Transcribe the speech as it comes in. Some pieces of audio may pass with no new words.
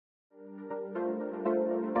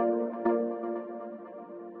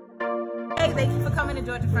Hi, thank you for coming to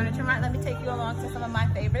Georgia Furniture Mart. Let me take you along to some of my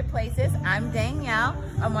favorite places. I'm Danielle.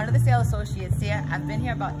 I'm one of the sales associates here. I've been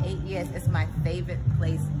here about 8 years. It's my favorite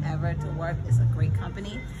place ever to work. It's a great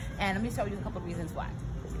company. And let me show you a couple of reasons why.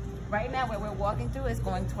 Right now, where we're walking through is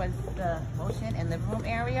going towards the motion and living room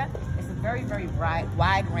area. It's a very, very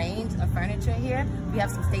wide range of furniture here. We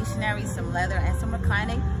have some stationery, some leather, and some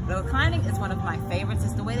reclining. The reclining is one of my favorites.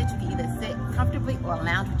 It's the way that you can either sit comfortably or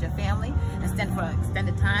lounge with your family and stand for an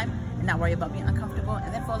extended time and not worry about being uncomfortable,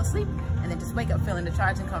 and then fall asleep, and then just wake up feeling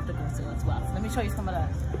recharged and comfortable too as well. So let me show you some of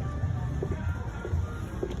those.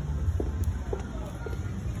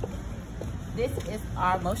 This is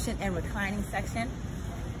our motion and reclining section.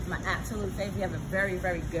 My absolute favorite. We have a very,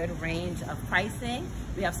 very good range of pricing.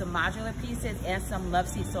 We have some modular pieces and some love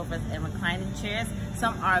seat sofas and reclining chairs.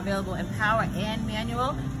 Some are available in power and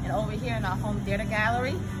manual. And over here in our home theater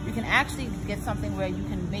gallery, you can actually get something where you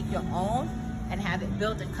can make your own and have it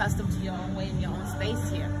built and custom to your own way in your own space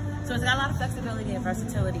here. So it's got a lot of flexibility and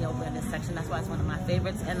versatility over in this section. That's why it's one of my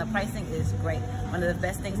favorites, and the pricing is great. One of the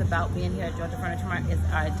best things about being here at Georgia Furniture Mart is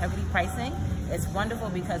our integrity pricing. It's wonderful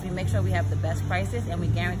because we make sure we have the best prices, and we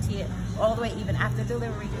guarantee it all the way, even after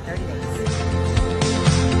delivery, 30 days.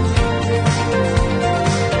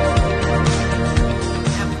 I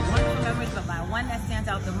have wonderful memories, but my one that stands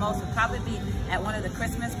out the most would probably be at one of the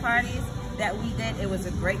Christmas parties that we did. It was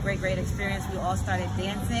a great, great, great experience. We all started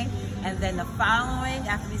dancing, and then the following,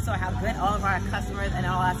 after we saw how good all of our customers and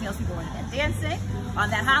all our salespeople were dancing, on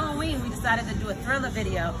that Halloween, we decided to do a Thriller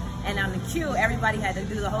video, and on the cue, everybody had to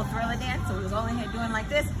do the whole Thriller dance, so we was all in here doing like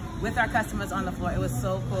this with our customers on the floor. It was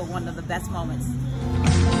so cool, one of the best moments.